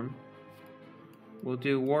Demon Form. We'll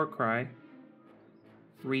do Warcry.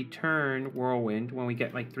 Return Whirlwind when we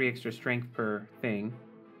get like 3 extra strength per thing.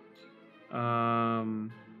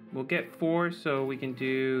 We'll get 4, so we can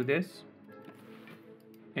do this.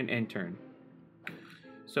 And end turn.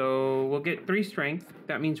 So we'll get 3 strength.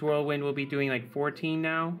 That means Whirlwind will be doing like 14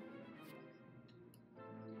 now.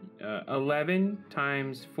 11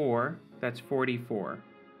 times 4, that's 44.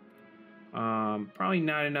 Probably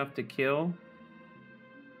not enough to kill.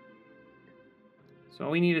 So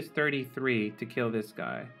all we need is 33 to kill this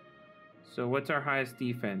guy. So what's our highest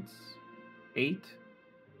defense? 8?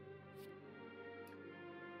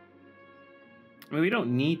 I mean, we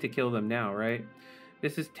don't need to kill them now, right?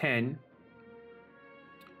 This is 10.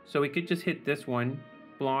 So we could just hit this one,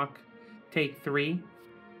 block, take 3.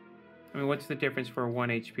 I mean, what's the difference for 1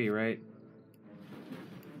 HP, right?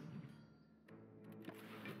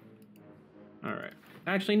 Alright.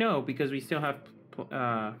 Actually, no, because we still have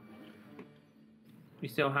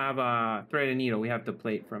thread and needle. We have the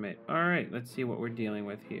plate from it. Alright, let's see what we're dealing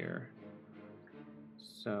with here.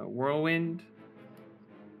 So, Whirlwind.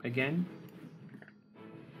 Again.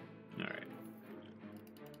 Alright.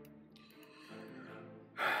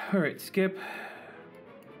 Alright, skip.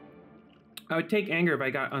 I would take Anger if I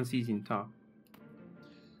got Unseasoned Talk.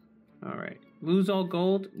 Alright. Lose all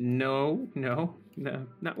gold? No,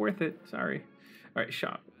 not worth it. Sorry. Alright,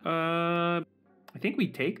 shop. I think we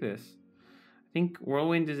take this. I think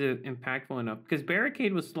Whirlwind is impactful enough. Because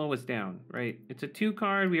Barricade will slow us down, right? It's a 2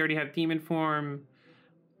 card. We already have Demon Form.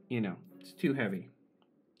 You know, it's too heavy.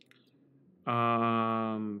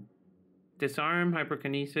 Disarm,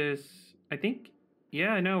 Hyperkinesis. I think,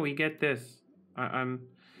 yeah, no, we get this.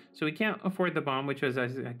 So we can't afford the bomb, which was I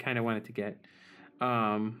kind of wanted to get.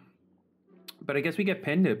 But I guess we get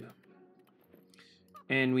Pendib.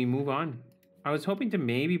 And we move on. I was hoping to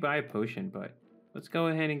maybe buy a potion, but let's go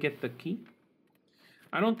ahead and get the key.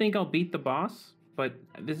 I don't think I'll beat the boss, but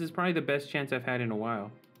this is probably the best chance I've had in a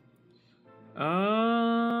while.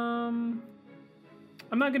 I'm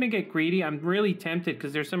not going to get greedy. I'm really tempted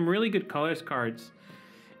because there's some really good colors cards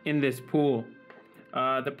in this pool.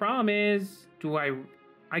 The problem is,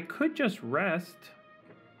 I could just rest.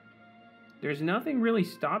 There's nothing really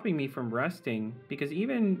stopping me from resting because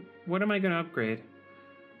even, what am I going to upgrade?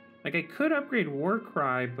 Like, I could upgrade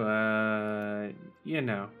Warcry, but, you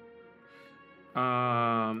know.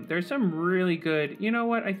 There's some really good, you know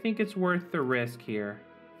what? I think it's worth the risk here.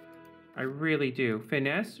 I really do.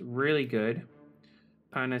 Finesse, really good.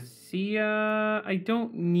 Panacea, I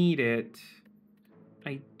don't need it.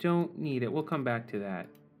 We'll come back to that.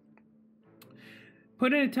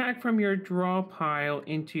 Put an attack from your draw pile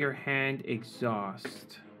into your hand,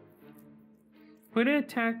 exhaust. Put an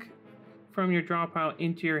attack from your draw pile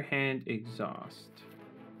into your hand, exhaust.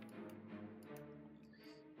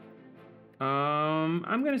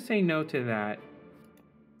 I'm gonna say no to that.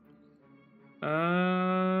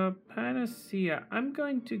 Panacea, I'm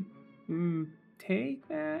going to take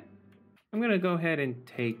that. I'm gonna go ahead and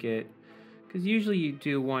take it because usually you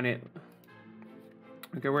do want it.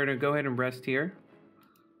 Okay, we're gonna go ahead and rest here.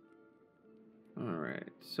 All right,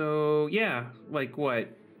 so yeah, like what?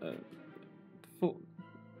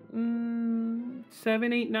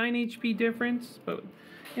 7, 8, 9 HP difference, but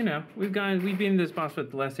you know, we've been this boss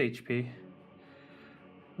with less HP.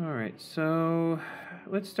 All right, so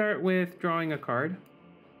let's start with drawing a card.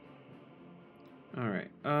 All right,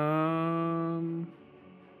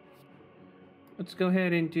 let's go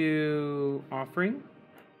ahead and do Offering.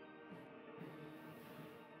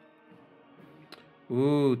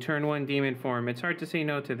 Ooh, turn 1 Demon Form. It's hard to say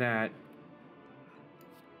no to that.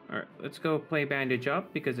 All right, let's go play Bandage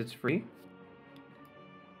Up because it's free.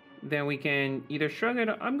 Then we can either shrug it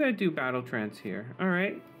up. I'm going to do Battle Trance here. All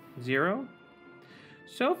right, 0.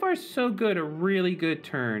 So far, so good. A really good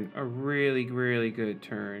turn. A really, really good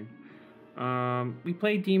turn. We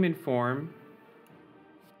play Demon Form.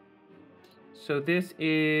 So this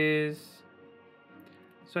is...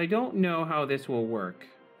 So I don't know how this will work.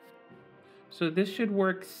 So this should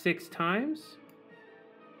work 6 times.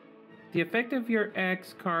 The effect of your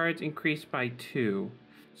X cards increased by 2.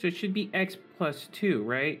 So it should be X plus 2,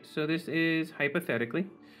 right? So this is, hypothetically,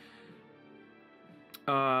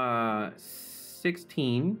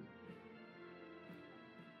 16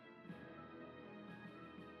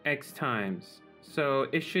 X times. So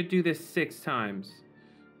it should do this 6 times.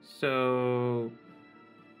 So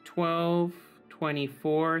 12,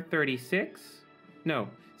 24, 36. No,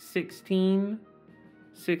 16,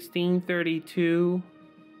 32,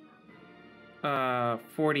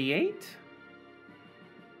 48.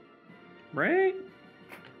 Right?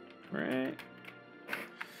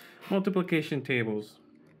 Multiplication tables.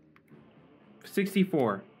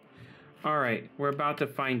 64. All right, we're about to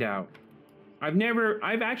find out.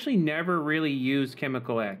 I've actually never really used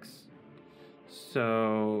Chemical X.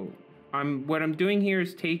 So what I'm doing here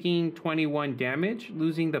is taking 21 damage,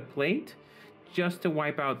 losing the plate, just to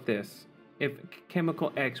wipe out this, if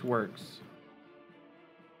Chemical X works.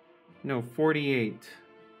 No, 48.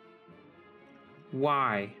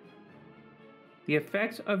 Why? The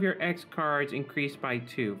effects of your X cards increase by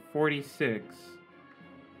 2. 46.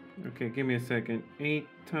 Okay, give me a second. 8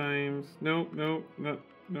 times... No,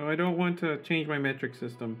 I don't want to change my metric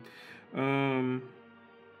system.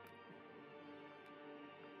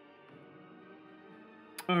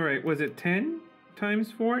 Alright, was it 10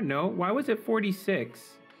 times 4? No. Why was it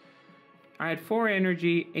 46? I had 4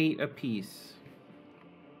 energy, 8 apiece.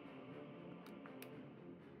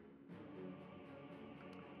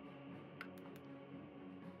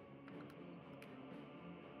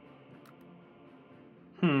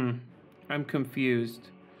 I'm confused.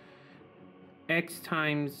 X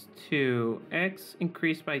times 2. X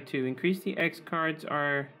increased by 2. Increase the X cards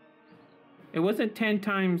are... It wasn't 10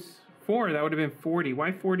 times 4. That would have been 40.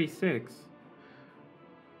 Why 46?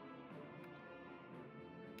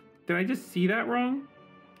 Did I just see that wrong?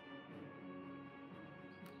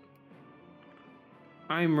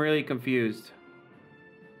 I'm really confused.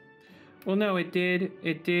 Well, no, it did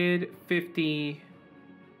 50.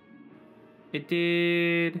 It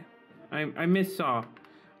did... I missaw.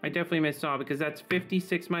 I definitely missaw because that's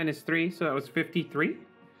 56 minus 3, so that was 53?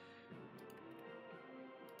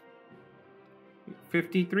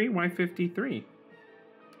 53? Why 53?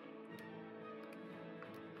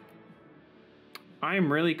 I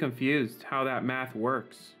am really confused how that math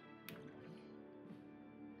works.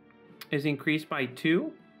 Is increased by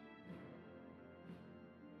 2?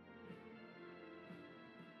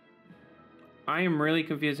 I am really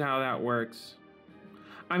confused how that works.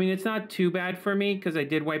 I mean, it's not too bad for me because I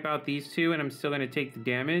did wipe out these two and I'm still going to take the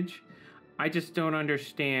damage. I just don't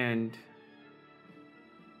understand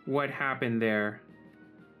what happened there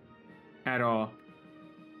at all.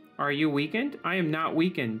 Are you weakened? I am not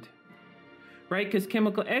weakened. Right? Because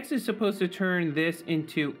Chemical X is supposed to turn this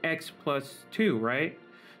into X plus 2, right?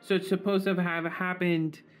 So it's supposed to have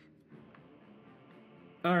happened.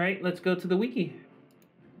 All right, let's go to the wiki.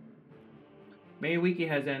 Maybe wiki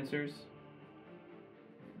has answers.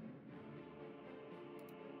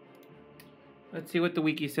 Let's see what the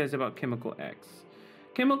wiki says about Chemical X.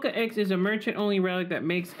 Chemical X is a merchant-only relic that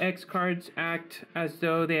makes X cards act as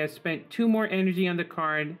though they have spent 2 more energy on the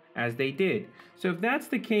card as they did. So if that's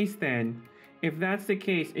the case then, if that's the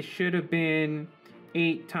case, it should have been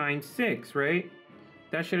 8 times 6, right?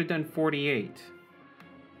 That should have done 48.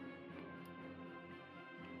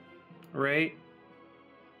 Right?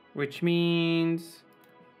 Which means...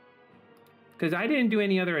 Because I didn't do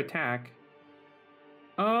any other attack.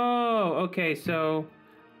 Oh, okay, so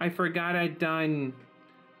I forgot I'd done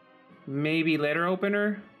maybe letter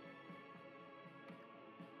opener.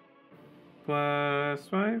 Plus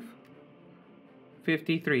 5.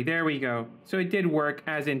 53, there we go. So it did work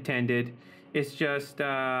as intended. It's just,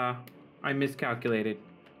 I miscalculated.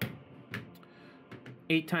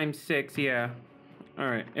 8 times 6, yeah.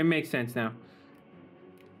 Alright, it makes sense now.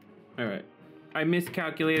 Alright. I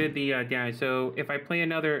miscalculated the damage, so if I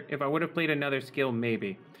would have played another skill,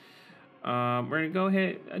 maybe. We're gonna go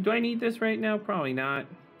ahead. Do I need this right now? Probably not.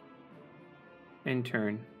 End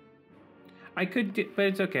turn. I could do, but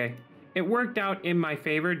it's okay. It worked out in my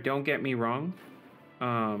favor, don't get me wrong.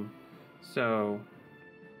 So...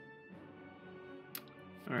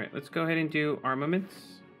 Alright, let's go ahead and do armaments.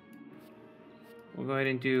 We'll go ahead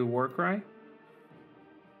and do Warcry.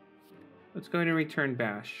 Let's go ahead and return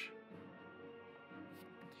Bash.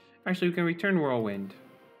 Actually, we can return Whirlwind.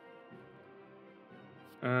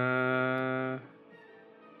 Alright.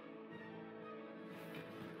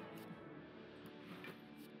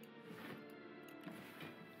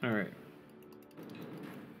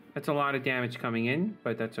 That's a lot of damage coming in,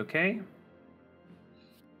 but that's okay.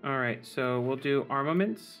 Alright, so we'll do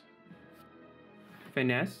Armaments.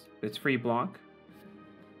 Finesse, that's free block.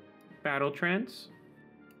 Battle Trance.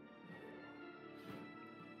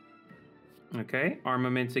 Okay,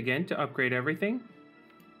 Armaments again to upgrade everything.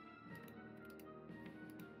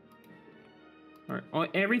 All right,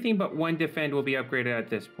 everything but 1 defend will be upgraded at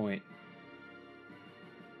this point.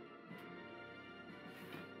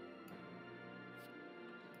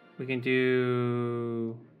 We can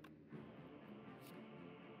do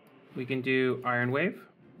Iron Wave.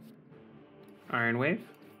 Iron Wave.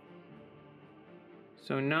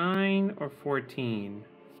 So 9 or 14.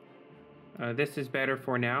 This is better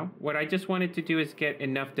for now. What I just wanted to do is get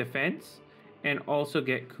enough defense and also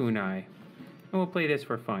get kunai. And we'll play this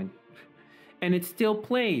for fun. And it still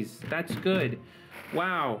plays. That's good.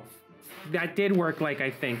 Wow. That did work like I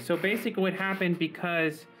think. So basically what happened,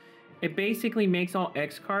 because it basically makes all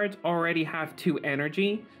X cards already have 2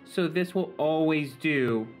 energy. So this will always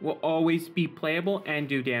be playable and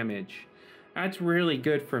do damage. That's really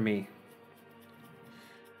good for me.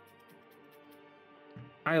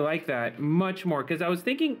 I like that much more, because I was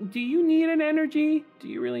thinking, do you need an energy? Do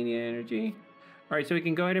you really need energy? All right, so we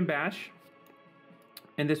can go ahead and bash.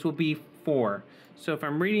 And this will be 4. So if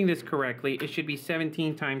I'm reading this correctly, it should be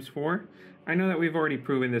 17 times 4. I know that we've already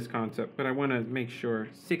proven this concept, but I want to make sure.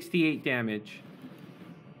 68 damage.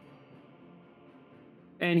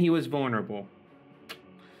 And he was vulnerable.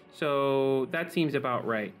 So that seems about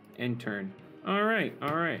right. End turn. All right,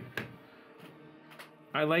 all right.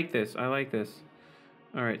 I like this, I like this.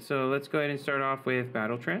 All right, so let's go ahead and start off with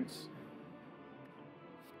Battle Trance.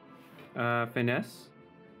 Finesse,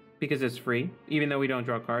 because it's free, even though we don't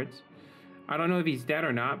draw cards. I don't know if he's dead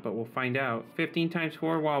or not, but we'll find out. 15 times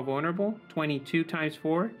 4 while vulnerable. 22 times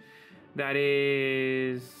 4. That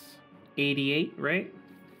is 88, right?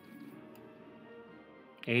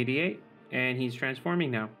 88. And he's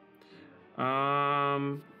transforming now.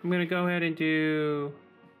 I'm going to go ahead and do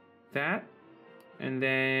that. And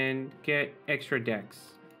then get extra dex.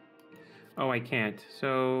 Oh, I can't.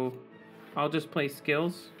 So I'll just play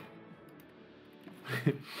skills.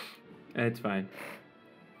 It's fine.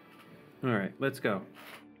 All right, let's go.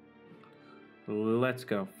 Let's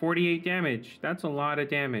go. 48 damage. That's a lot of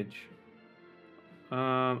damage.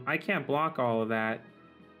 I can't block all of that.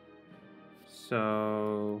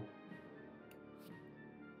 So...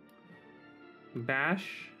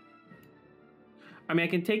 bash. I mean, I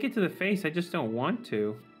can take it to the face. I just don't want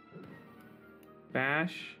to.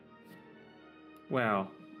 Bash.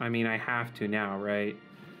 Well, I mean, I have to now, right?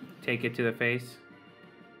 Take it to the face.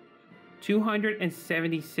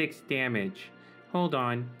 276 damage. Hold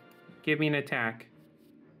on. Give me an attack.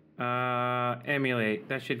 Emulate.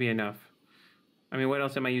 That should be enough. I mean, what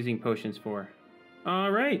else am I using potions for?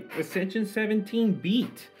 All right. Ascension 17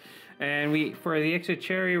 beat. And for the extra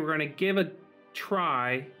cherry, we're going to give a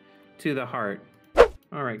try to the heart.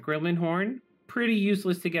 All right. Gremlin horn. Pretty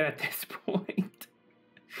useless to get at this point.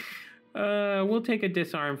 We'll take a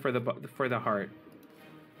disarm for the heart.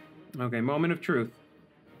 Okay. Moment of truth.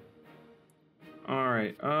 All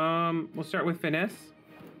right. We'll start with finesse.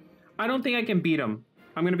 I don't think I can beat him.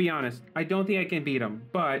 I'm going to be honest. I don't think I can beat him.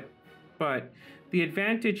 But the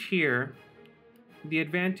advantage here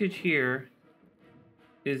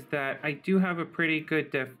is that I do have a pretty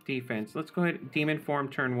good defense. Let's go ahead. Demon form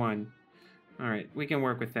turn 1. All right. We can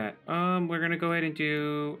work with that. We're going to go ahead and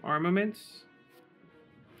do armaments.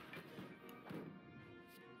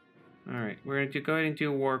 All right. We're going to go ahead and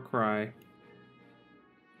do war cry.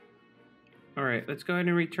 All right, let's go ahead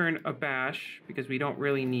and return a bash because we don't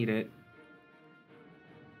really need it.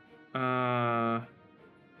 So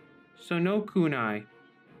no kunai,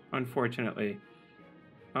 unfortunately.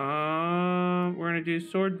 We're gonna do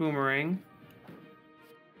sword boomerang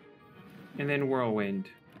and then whirlwind.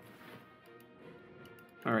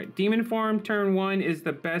 All right, demon form turn 1 is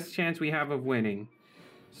the best chance we have of winning.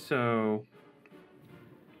 So.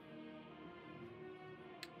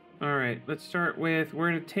 All right, let's start with,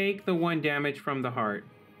 we're going to take the 1 damage from the heart.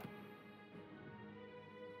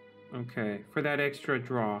 Okay, for that extra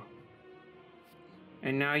draw.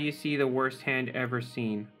 And now you see the worst hand ever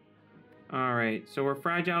seen. All right, so we're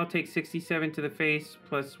fragile, take 67 to the face,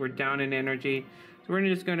 plus we're down in energy. So we're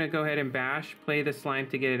just going to go ahead and bash, play the slime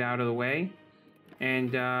to get it out of the way,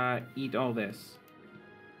 and eat all this.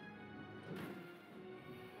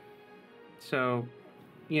 So...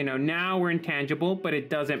 you know, now we're intangible, but it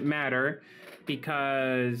doesn't matter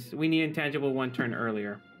because we need intangible 1 turn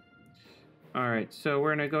earlier. All right, so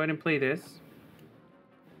we're going to go ahead and play this.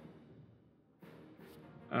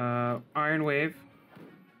 Iron Wave.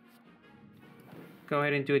 Go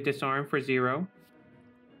ahead and do a disarm for 0.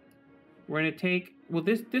 We're going to take... well,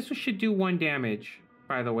 this should do 1 damage,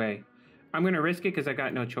 by the way. I'm going to risk it because I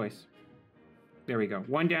got no choice. There we go.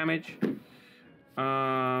 1 damage.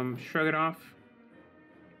 Shrug it off.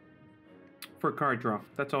 For card draw.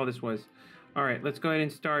 That's all this was. All right, let's go ahead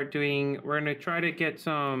and start doing... we're going to try to get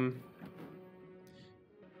some...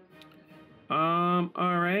 all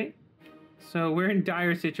right. So we're in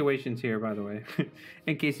dire situations here, by the way.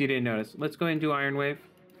 In case you didn't notice. Let's go ahead and do Iron Wave.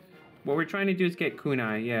 What we're trying to do is get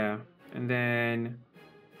kunai, yeah. And then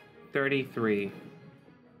 33.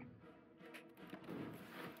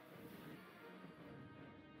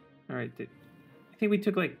 All right. I think we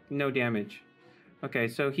took, like, no damage. Okay,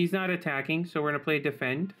 so he's not attacking, so we're going to play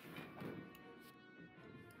defend.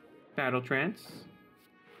 Battle trance.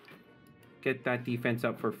 Get that defense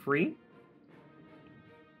up for free.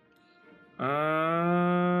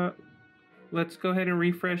 Let's go ahead and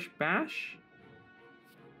refresh bash.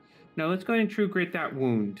 No, let's go ahead and true grit that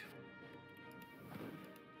wound.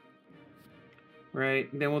 Right,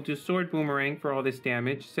 then we'll do sword boomerang for all this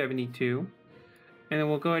damage, 72. And then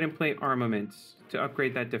we'll go ahead and play armaments to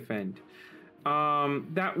upgrade that defend.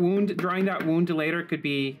 That wound, drawing that wound later could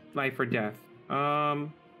be life or death. All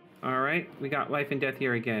right, we got life and death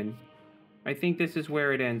here again. I think this is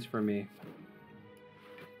where it ends for me.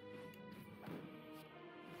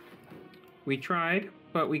 We tried,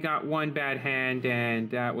 but we got 1 bad hand, and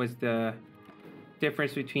that was the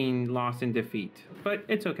difference between loss and defeat. But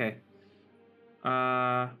it's okay.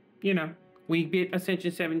 You know, we beat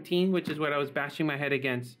Ascension 17, which is what I was bashing my head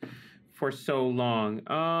against for so long.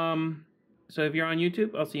 So if you're on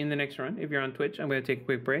YouTube, I'll see you in the next run. If you're on Twitch, I'm going to take a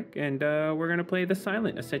quick break, and we're going to play the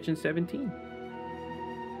silent Ascension 17.